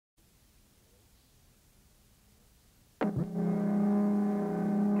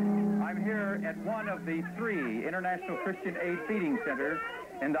at one of the 3 International Christian Aid feeding centers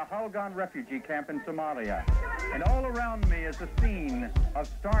in the Halgan refugee camp in Somalia. And all around me is a scene of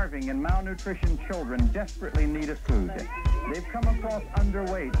starving and malnutrition children desperately in need of food. They've come across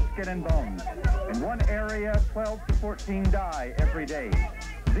underweight, skin and bones. In one area, 12 to 14 die every day.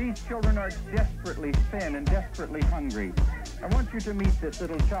 These children are desperately thin and desperately hungry. I want you to meet this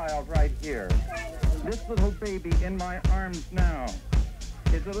little child right here. This little baby in my arms now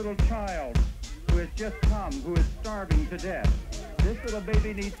is a little child who has just come, who is starving to death. This little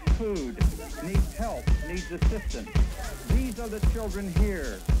baby needs food, needs help, needs assistance. These are the children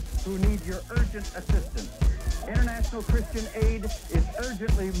here who need your urgent assistance. International Christian Aid is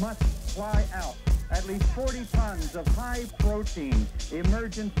urgently must fly out at least 40 tons of high-protein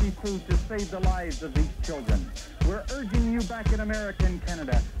emergency food to save the lives of these children. We're urging you back in America and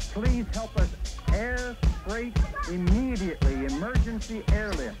Canada, please help us air freight immediately emergency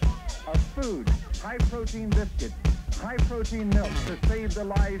airlift of food, high-protein biscuits, high-protein milk to save the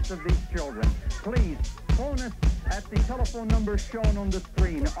lives of these children. Please phone us at the telephone number shown on the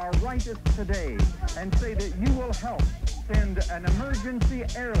screen or write us today and say that you will help send an emergency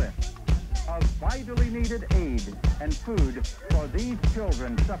airlift of vitally needed aid and food for these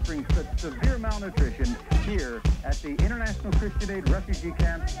children suffering such severe malnutrition here at the International Christian Aid Refugee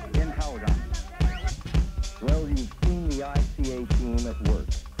Camp in Howdon. Well, you've seen the ICA team at work,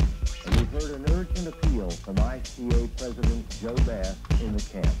 and you've heard an urgent appeal from ICA President Joe Bass in the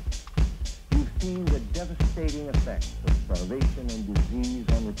camp. You've seen the devastating effects of starvation and disease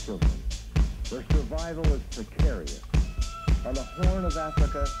on the children. Their survival is precarious. On the Horn of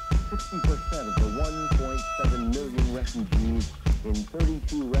Africa, 60% of the 1.7 million refugees in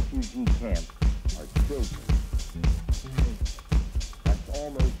 32 refugee camps are children. That's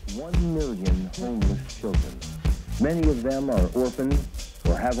almost 1 million homeless children. Many of them are orphans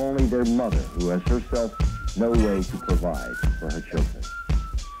or have only their mother, who has herself no way to provide for her children.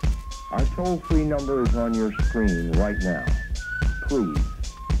 Our toll-free number is on your screen right now. Please,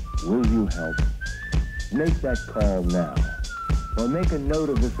 will you help? Make that call now. Or make a note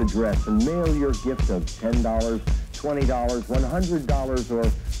of this address and mail your gift of $10, $20, $100, or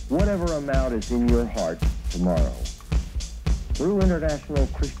whatever amount is in your heart tomorrow. Through International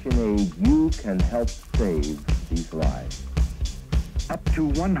Christian Aid, you can help save these lives. Up to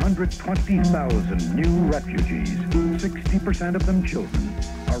 120,000 new refugees, 60% of them children,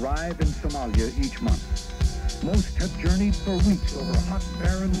 arrive in Somalia each month. Most have journeyed for weeks over a hot,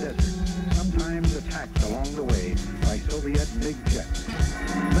 barren desert, sometimes attacked along the way by Soviet big jets.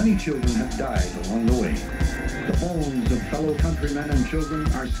 Many children have died along the way. The bones of fellow countrymen and children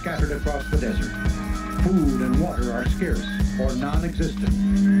are scattered across the desert. Food and water are scarce or non-existent,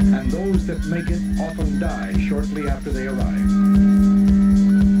 and those that make it often die shortly after they arrive.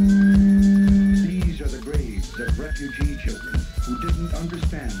 These are the graves of refugee children who didn't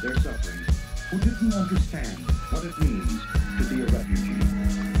understand their suffering, who didn't understand what it means to be a refugee.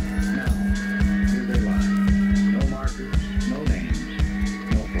 Now, here they lie. No markers, no names,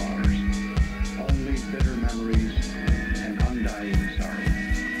 no flowers. Only bitter memories and undying sorrow.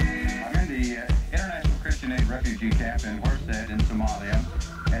 I'm in the International Christian Aid Refugee Camp in Horsehead in Somalia,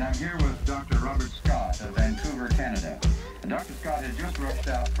 and I'm here with Dr. Robert Scott of Vancouver, Canada. And Dr. Scott had just rushed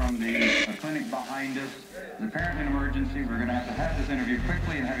out from the clinic behind us. It's apparent an emergency. We're going to have this interview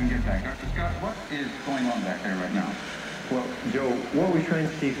quickly and have him get back. Dr. Scott, what is going on back there right now? Well, Joe, what we're trying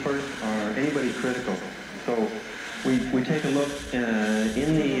to see first are anybody critical. So we take a look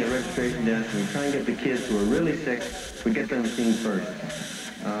in the registration desk and we try and get the kids who are really sick. We get them seen first.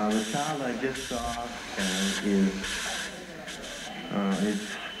 The child I just saw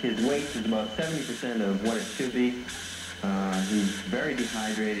his weight is about 70% of what it should be. He's very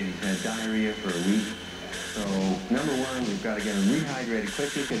dehydrated. He's had diarrhea for a week. So, number one, we've got to get him rehydrated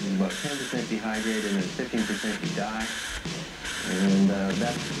quickly because he's about 10% dehydrated and then 15% to die. And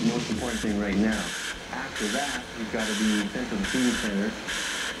that's the most important thing right now. After that, we've got to be sent to the feeding center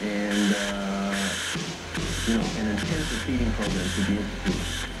and, an intensive feeding program to be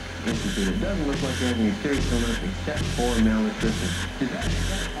instituted. It doesn't look like he has any serious illness except for malnutrition. Is that a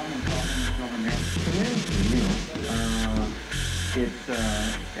common problem in children here? It's,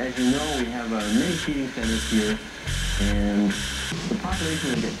 as you know, we have many feeding centers here, and the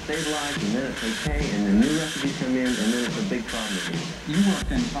population will get stabilized, and then it's okay, and the new refugees come in, and then it's a big problem again. You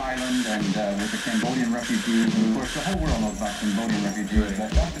worked in Thailand and with the Cambodian refugees, and of course the whole world knows about Cambodian refugees.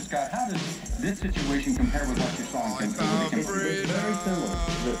 But Dr. Scott, how does this situation compare with what you saw in Cambodia? It's very similar.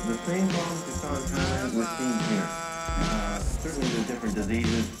 The same problems you saw in Thailand we're seeing here. Certainly there's different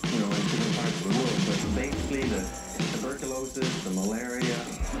diseases, in different parts of the world, but basically the tuberculosis, the malaria,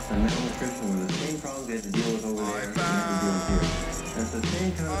 the malnutrition were the same problems they had to deal with over there and they had to deal with here. That's the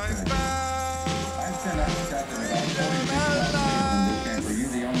same kind of tragedy. I've sent out stuff in about 40 people out here in this camp. Are you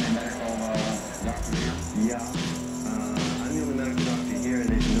the only medical doctor here? Yeah. I'm the only medical doctor here, and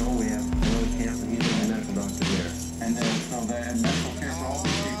there's no way up another camp, and he's the only medical doctor there. And so they had medical care for all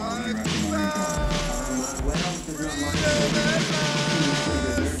these people are interested in each other. Well, there's not much.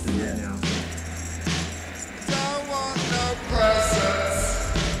 Nurses right now. Don't want no presents.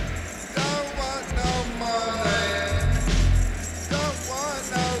 Don't want no money. Don't want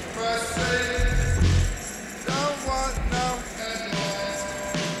no presents. Don't want no headlines.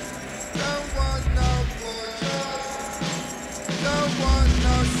 Don't want no pleasure. Don't want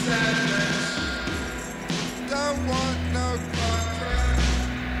no sadness. Don't want no contract.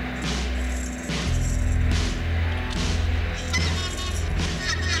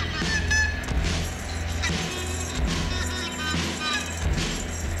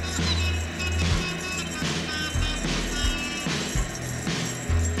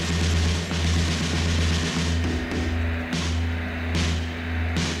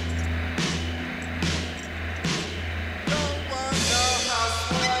 Don't want no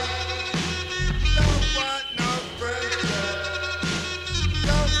housewife. Don't want no printer.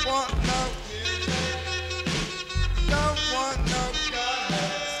 Don't want no music. Don't want no car.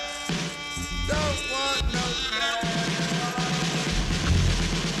 Don't want no car.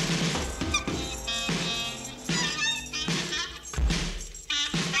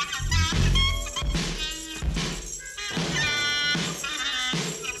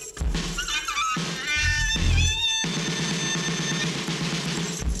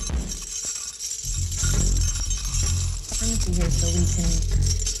 Pharmacy here so we can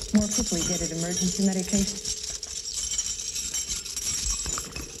more quickly get an emergency medication.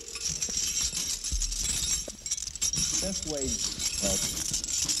 Best way to help